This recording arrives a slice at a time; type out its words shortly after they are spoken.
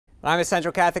Lima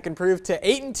Central Catholic improved to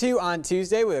 8-2 on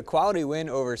Tuesday with a quality win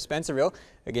over Spencerville,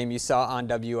 a game you saw on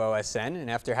WOSN. And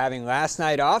after having last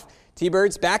night off,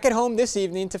 T-Birds back at home this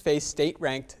evening to face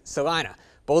state-ranked Celina.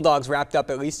 Bulldogs wrapped up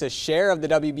at least a share of the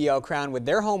WBL crown with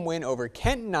their home win over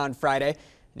Kenton on Friday.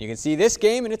 And you can see this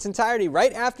game in its entirety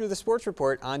right after the sports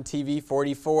report on TV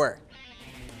 44.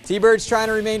 T-Birds trying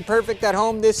to remain perfect at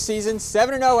home this season,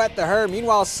 7-0 at the Her.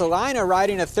 Meanwhile, Celina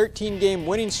riding a 13-game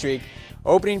winning streak.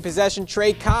 Opening possession,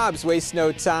 Trey Cobbs wastes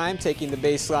no time, taking the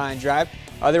baseline drive.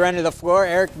 Other end of the floor,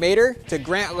 Eric Mater to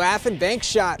Grant Laffin. Bank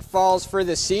shot falls for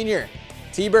the senior.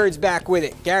 T-Birds back with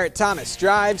it. Garrett Thomas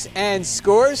drives and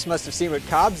scores. Must have seen what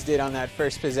Cobbs did on that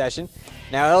first possession.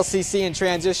 Now LCC in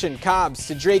transition. Cobbs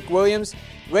to Drake Williams.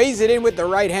 Lays it in with the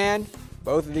right hand.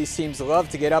 Both of these teams love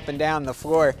to get up and down the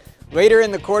floor. Later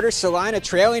in the quarter, Celina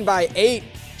trailing by 8.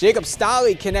 Jacob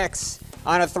Stolley connects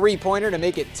on a three-pointer to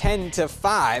make it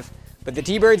 10-5. But the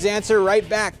T-Birds answer right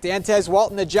back. Dantez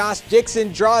Walton to Josh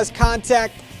Dixon, draws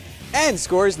contact and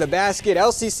scores the basket.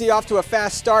 LCC off to a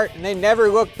fast start, and they never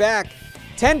look back.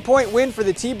 10-point win for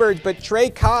the T-Birds, but Trey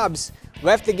Cobbs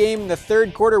left the game in the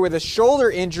third quarter with a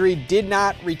shoulder injury, did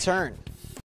not return.